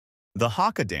The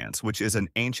haka dance, which is an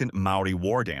ancient Maori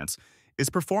war dance, is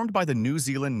performed by the New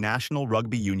Zealand national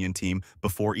rugby union team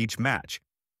before each match.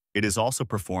 It is also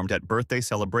performed at birthday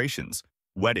celebrations,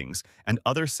 weddings, and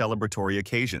other celebratory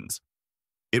occasions.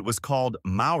 It was called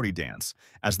Māori dance,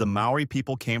 as the Maori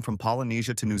people came from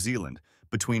Polynesia to New Zealand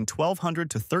between 1200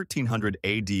 to 1300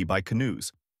 AD by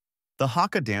canoes. The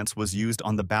haka dance was used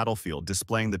on the battlefield,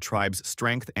 displaying the tribe's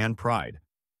strength and pride.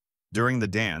 During the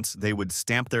dance, they would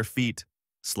stamp their feet,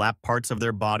 slap parts of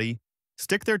their body,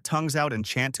 stick their tongues out and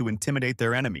chant to intimidate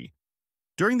their enemy.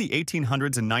 During the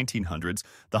 1800s and 1900s,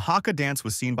 the haka dance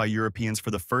was seen by Europeans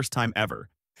for the first time ever,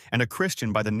 and a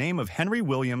Christian by the name of Henry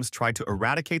Williams tried to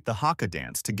eradicate the haka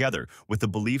dance together with the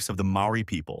beliefs of the Maori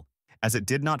people, as it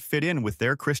did not fit in with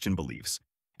their Christian beliefs,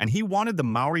 and he wanted the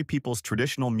Maori people's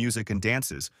traditional music and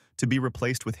dances to be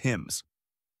replaced with hymns.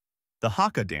 The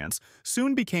haka dance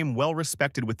soon became well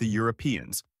respected with the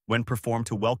Europeans when performed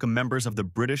to welcome members of the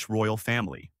British royal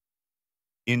family.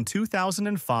 In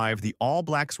 2005, the All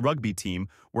Blacks Rugby Team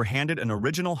were handed an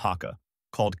original haka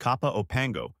called Kapa o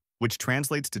Pango, which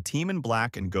translates to Team in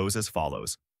Black and goes as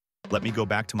follows. Let me go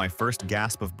back to my first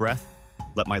gasp of breath.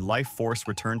 Let my life force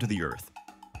return to the earth.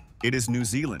 It is New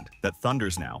Zealand that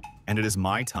thunders now, and it is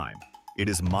my time. It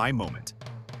is my moment.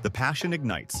 The passion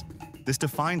ignites. This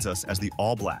defines us as the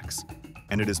All Blacks,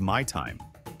 and it is my time.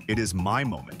 It is my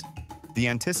moment. The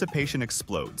anticipation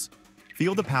explodes.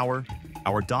 Feel the power.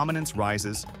 Our dominance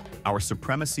rises. Our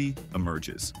supremacy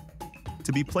emerges.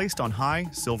 To be placed on high,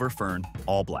 silver fern,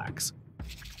 All Blacks.